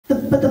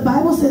but the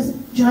Bible says,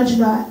 judge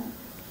not,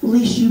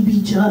 lest you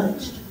be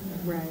judged.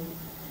 Right.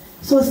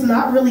 So it's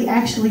not really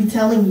actually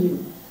telling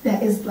you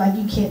that it's like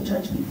you can't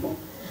judge people.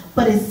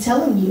 But it's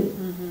telling you,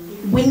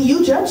 when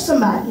you judge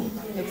somebody,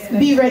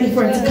 be ready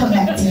for it to come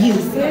back to you.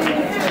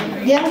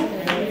 Yeah?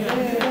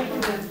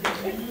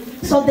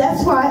 So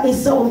that's why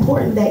it's so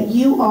important that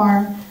you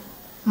are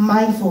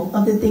mindful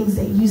of the things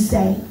that you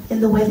say, in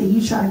the way that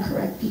you try to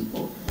correct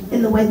people,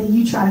 in the way that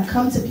you try to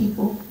come to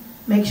people.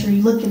 Make sure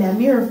you look in that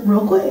mirror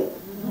real quick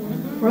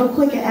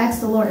and ask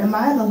the Lord, am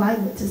I in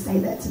alignment to say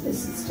that to this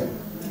sister?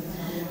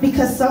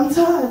 Because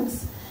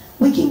sometimes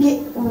we can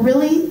get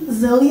really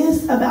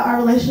zealous about our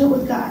relationship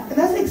with God. And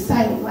that's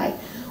exciting. Like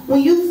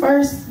when you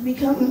first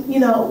become,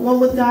 one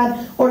with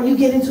God, or you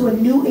get into a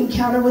new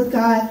encounter with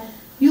God,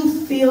 you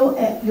feel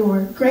at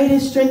your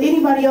greatest strength.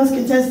 Anybody else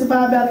can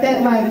testify about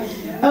that? Like,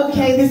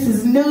 okay, this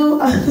is new.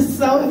 I'm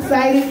so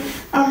excited.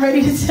 I'm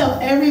ready to tell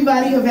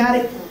everybody about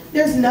it.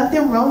 There's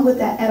nothing wrong with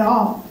that at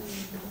all.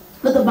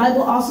 But the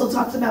Bible also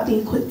talks about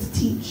being quick to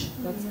teach.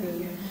 That's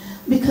good.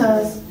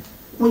 Because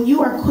when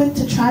you are quick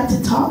to try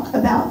to talk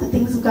about the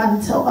things of God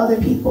and tell other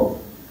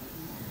people,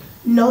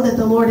 know that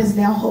the Lord is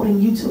now holding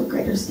you to a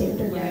greater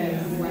standard.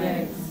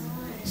 Yes.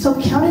 So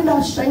count it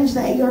not strange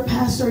that your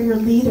pastor or your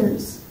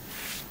leaders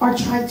are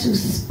trying to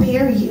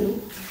spare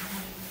you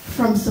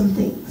from some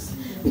things.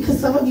 Because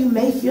some of you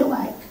may feel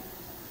like,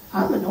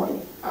 I'm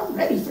anointed. I'm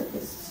ready for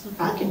this.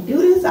 I can do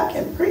this. I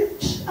can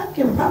preach. I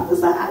can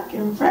prophesy. I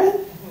can pray.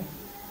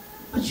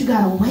 But you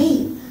got to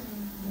wait.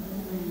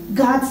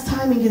 God's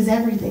timing is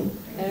everything.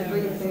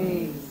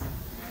 Everything.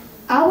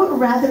 I would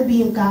rather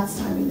be in God's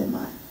timing than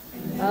mine.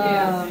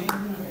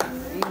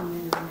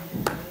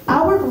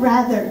 I would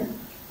rather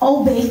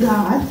obey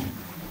God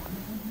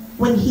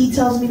when He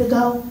tells me to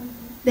go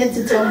than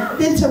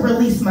to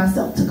release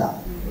myself to go.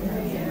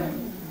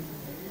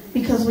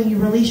 Because when you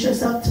release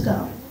yourself to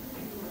go,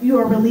 you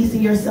are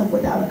releasing yourself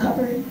without a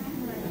covering.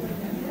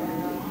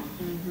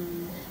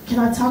 Can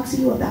I talk to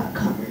you about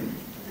covering?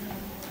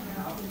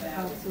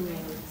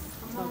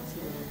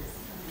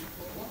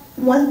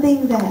 One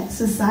thing that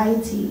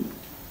society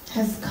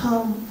has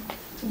come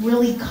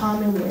really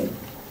common with,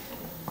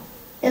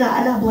 and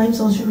I blame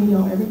social media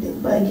on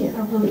everything, but again,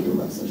 I really do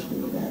love social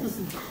media, guys.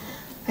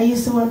 I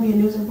used to want to be a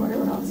news reporter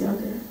when I was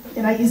younger,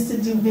 and I used to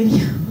do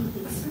videos.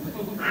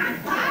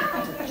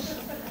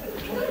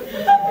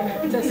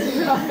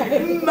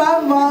 My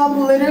mom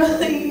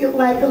literally,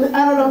 like, I don't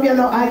know if y'all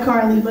know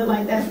iCarly, but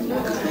like that's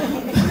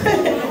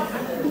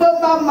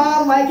but my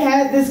mom like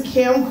had this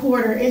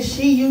camcorder, and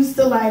she used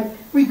to like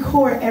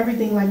record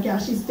everything. Like, y'all,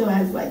 she still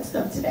has like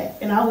stuff today,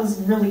 and I was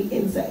really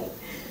insane.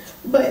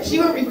 But she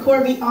would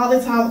record me all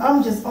the time.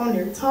 I'm just on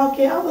there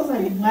talking. I was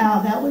like,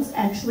 wow, that was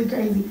actually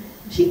crazy.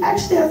 She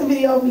actually has a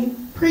video of me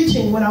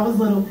preaching when I was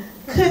little.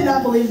 Could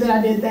not believe that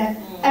I did that.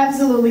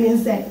 Absolutely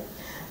insane.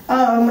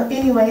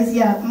 Anyways,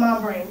 yeah,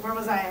 mom brain. Where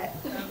was I at?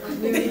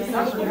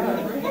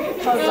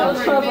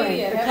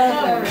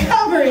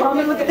 Covering.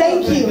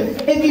 Thank you.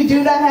 If you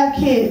do not have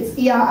kids,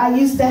 y'all, I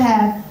used to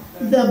have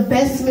the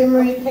best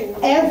memory.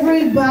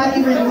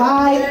 Everybody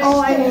relied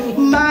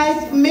on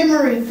my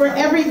memory for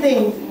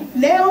everything.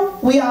 Now,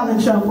 we all in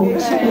trouble.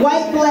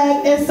 White,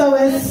 black,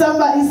 SOS,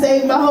 somebody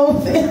saved my whole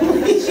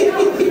family.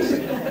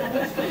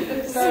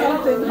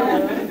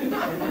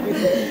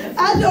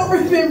 I don't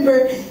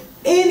remember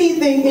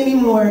anything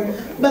anymore,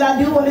 but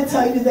I do want to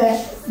tell you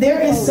that there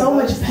is so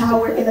much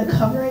power in a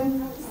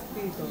covering,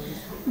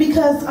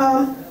 because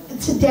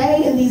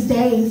today, in these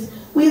days,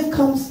 we have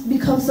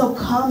become so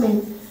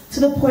common to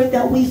the point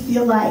that we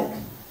feel like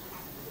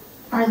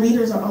our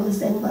leaders are on the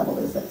same level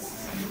as us.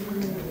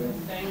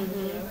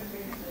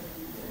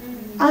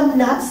 I'm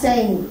not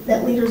saying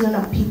that leaders are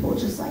not people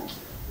just like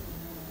you,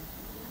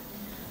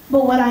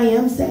 but what I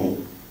am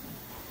saying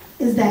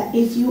is that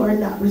if you are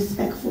not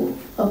respectful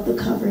of the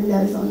covering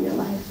that is on your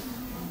life,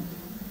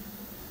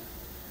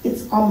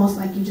 it's almost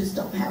like you just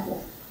don't have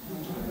one.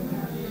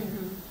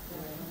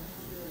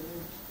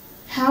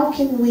 How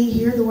can we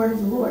hear the word of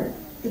the Lord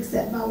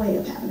except by way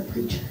of having a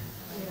preacher?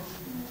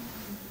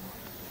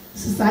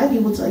 Society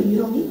will tell you you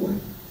don't need one.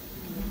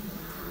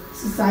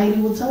 Society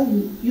will tell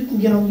you you can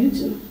get on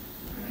YouTube.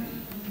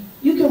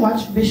 You can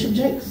watch Bishop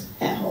Jakes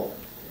at home.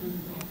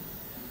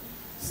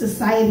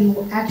 Society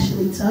will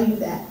actually tell you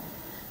that,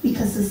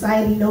 because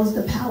society knows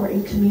the power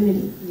in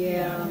community.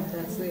 Yeah,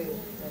 that's it.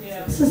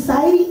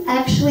 Society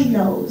actually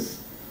knows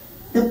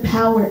the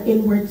power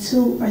in where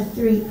 2 or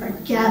 3 are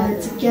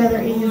gathered together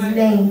in His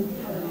name.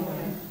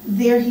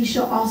 There He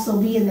shall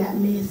also be in that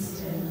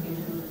midst.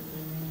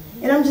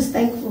 And I'm just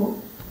thankful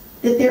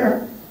that there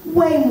are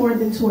way more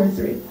than 2 or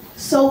 3.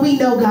 So we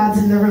know God's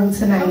in the room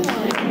tonight.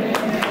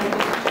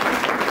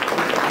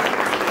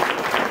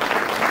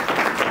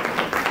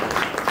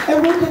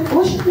 And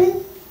what's your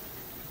name?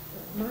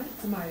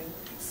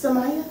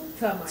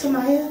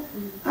 Tamaya.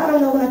 I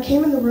don't know, when I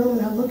came in the room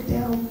and I looked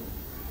down,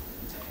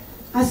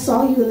 I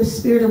saw you in the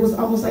spirit. It was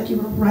almost like you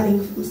were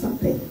running from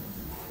something.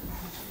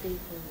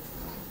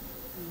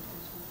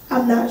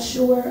 I'm not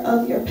sure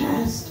of your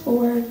past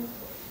or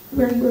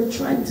where you were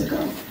trying to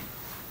go.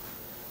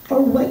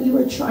 or what you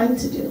are trying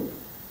to do,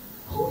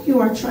 who you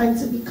are trying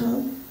to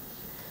become.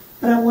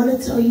 But I want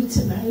to tell you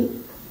tonight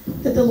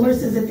that the Lord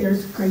says that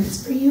there's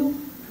grace for you,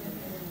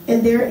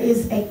 and there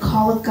is a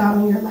call of God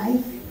on your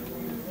life,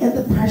 and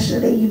the pressure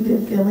that you've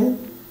been feeling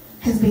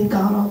has been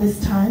gone all this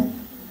time.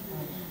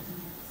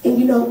 And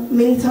you know,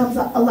 many times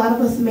a lot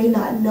of us may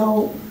not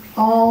know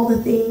all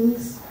the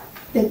things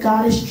that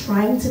God is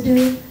trying to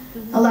do.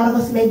 A lot of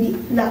us may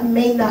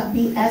not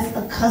be as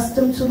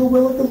accustomed to the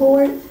will of the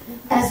Lord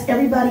as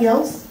everybody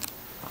else.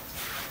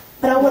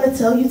 But I want to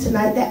tell you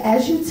tonight that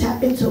as you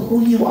tap into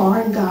who you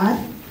are in God,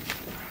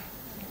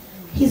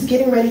 He's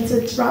getting ready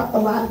to drop a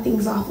lot of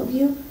things off of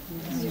you.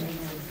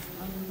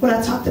 When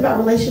I talked about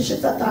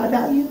relationships, I thought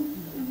about you,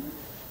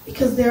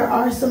 because there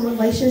are some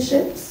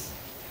relationships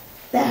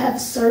that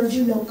have served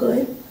you no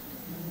good.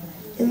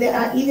 And then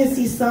I even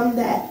see some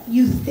that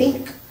you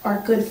think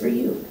are good for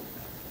you,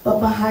 but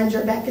behind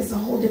your back is a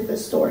whole different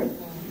story.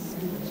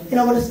 And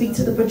I want to speak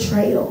to the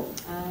betrayal,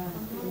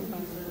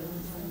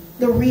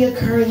 the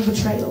reoccurring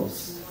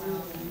betrayals,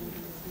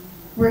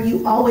 where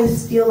you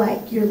always feel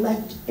like you're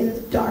left in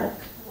the dark.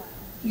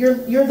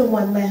 You're the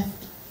one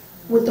left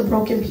with the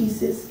broken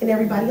pieces, and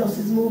everybody else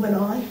is moving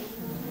on.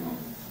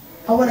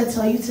 I want to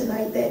tell you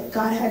tonight that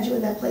God had you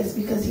in that place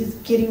because He's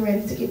getting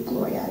ready to get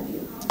glory out of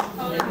you.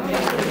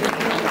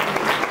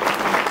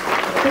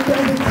 There's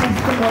going to be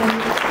testimony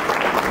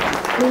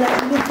when I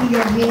look through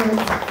your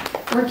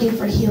hands working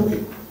for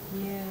healing.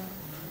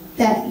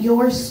 That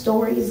your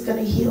story is going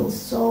to heal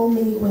so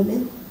many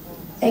women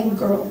and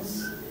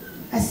girls.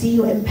 I see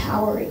you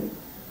empowering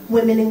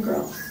women and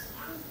girls.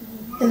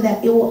 And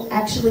that it will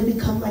actually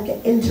become like an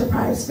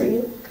enterprise for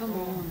you. Come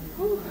on.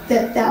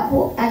 That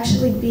will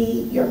actually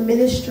be, your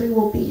ministry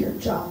will be your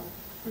job.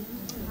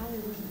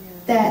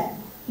 That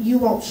you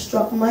won't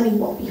struggle, money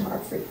won't be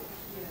hard for you.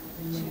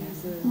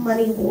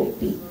 Money will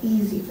be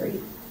easy for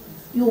you.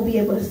 You will be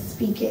able to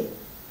speak it,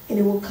 and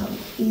it will come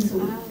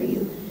easily for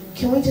you.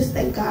 Can we just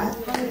thank God?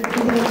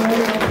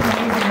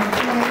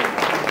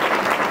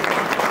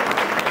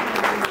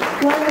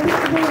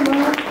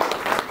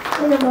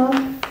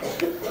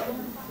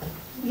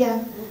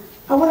 Yeah,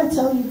 I want to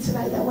tell you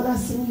tonight that when I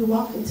see you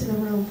walk into the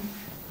room,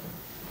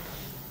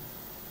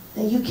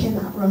 that you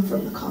cannot run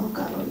from the call of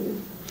God on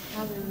you.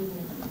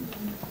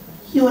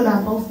 You and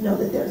I both know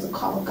that there's a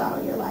call of God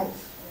on your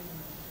life.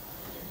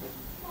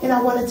 And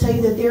I want to tell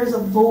you that there's a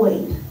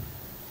void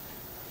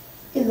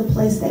in the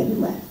place that you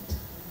left.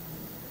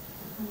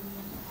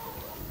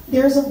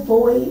 There's a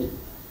void,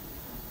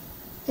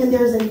 and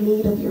there's a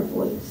need of your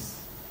voice.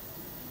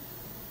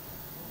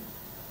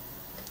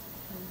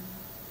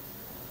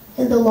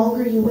 And the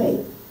longer you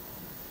wait,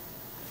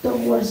 the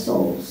more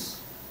souls.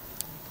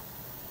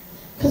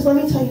 Because let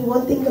me tell you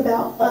one thing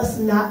about us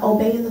not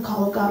obeying the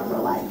call of God in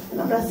our life.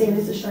 And I'm not saying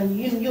this to show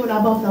you. You and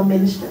I both know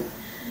ministry.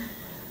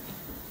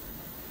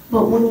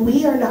 But when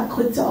we are not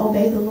quick to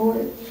obey the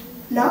Lord,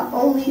 not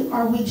only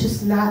are we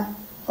just not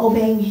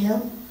obeying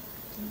Him,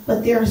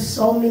 but there are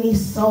so many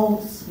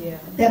souls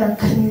that are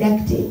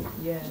connected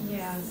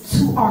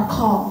to our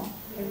call.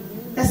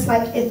 That's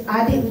like if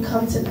I didn't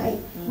come tonight,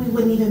 we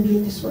wouldn't even be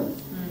in this room.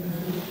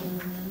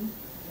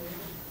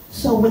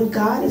 So when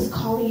God is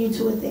calling you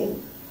to a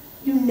thing,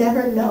 you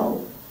never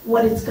know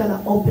what it's going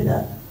to open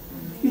up.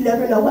 You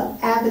never know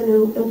what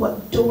avenue and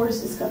what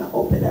doors it's going to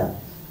open up.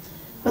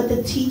 But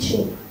the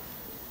teaching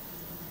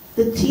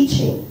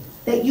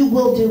that you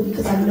will do,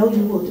 because I know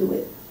you will do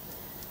it,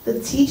 the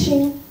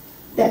teaching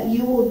that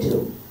you will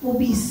do will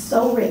be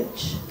so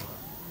rich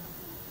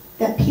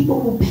that people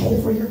will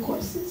pay for your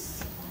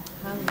courses.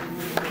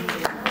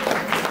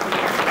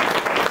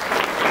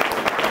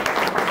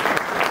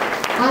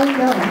 I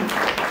know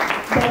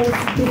that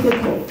it's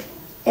difficult,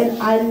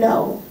 and I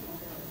know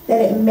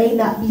that it may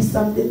not be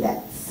something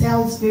that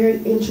sounds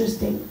very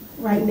interesting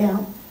right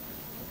now.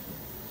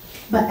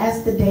 But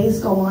as the days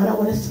go on, I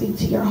want to speak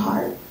to your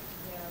heart.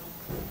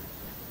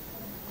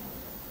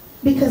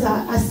 Because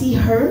I see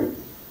hurt.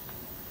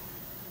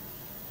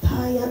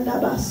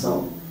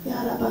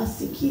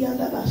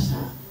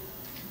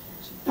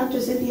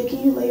 Dr. Cynthia, can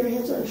you lay your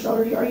hands on her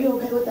shoulder? Are you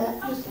okay with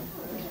that?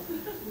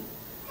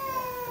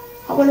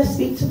 I want to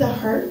speak to the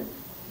hurt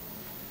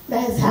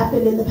that has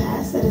happened in the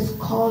past that has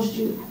caused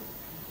you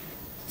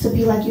to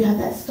be like you have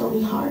that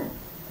stony heart,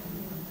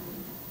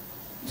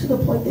 to the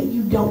point that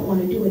you don't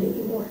want to do it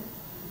anymore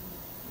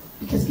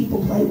because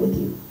people play with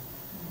you.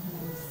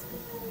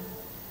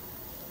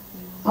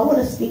 I want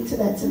to speak to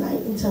that tonight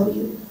and tell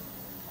you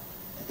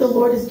that the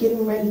Lord is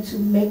getting ready to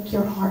make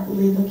your heart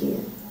live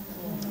again.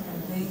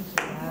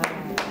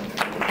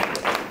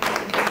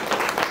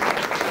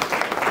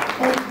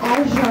 And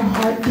as your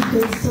heart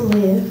begins to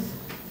live,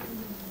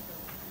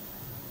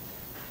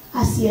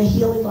 I see a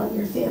healing on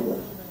your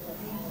family.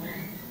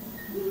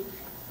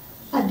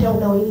 I don't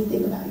know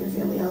anything about your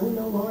family. I only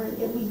know Lauren,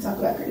 and we talk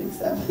about great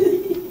stuff.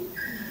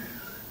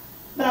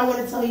 But I want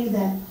to tell you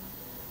that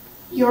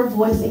your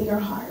voice and your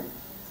heart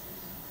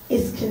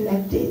is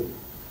connected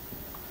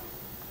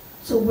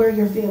to where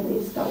your family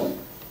is going.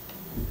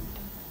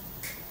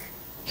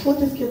 Can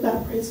we just give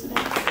God a praise for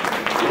that?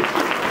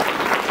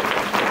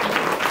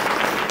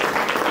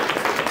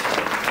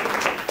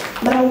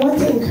 But I want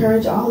to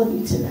encourage all of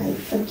you tonight,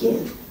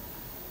 again,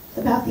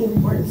 about the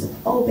importance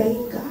of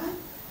obeying God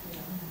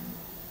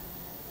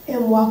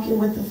and walking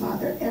with the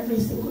Father every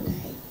single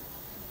day.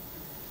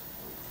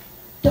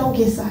 Don't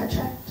get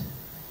sidetracked.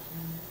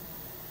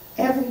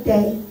 Every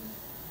day,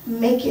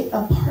 make it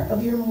a part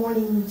of your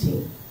morning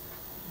routine.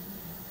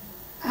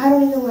 I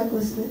don't even like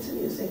listening to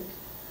music,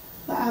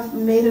 but I've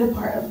made it a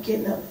part of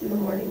getting up in the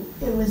morning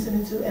and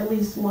listening to at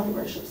least one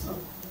worship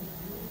song.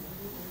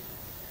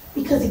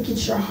 Because it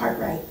gets your heart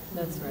right.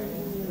 That's right.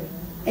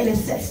 And it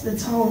sets the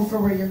tone for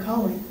where you're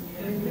going.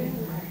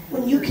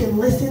 When you can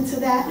listen to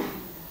that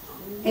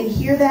and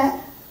hear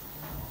that,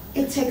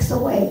 it takes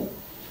away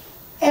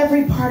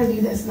every part of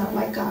you that's not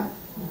like God.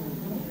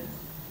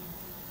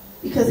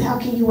 Because how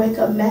can you wake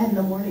up mad in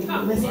the morning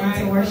and listen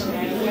to worship?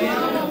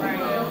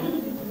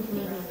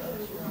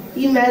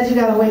 You mad you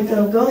gotta wake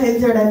up. Go ahead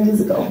and turn that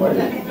music on for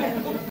me.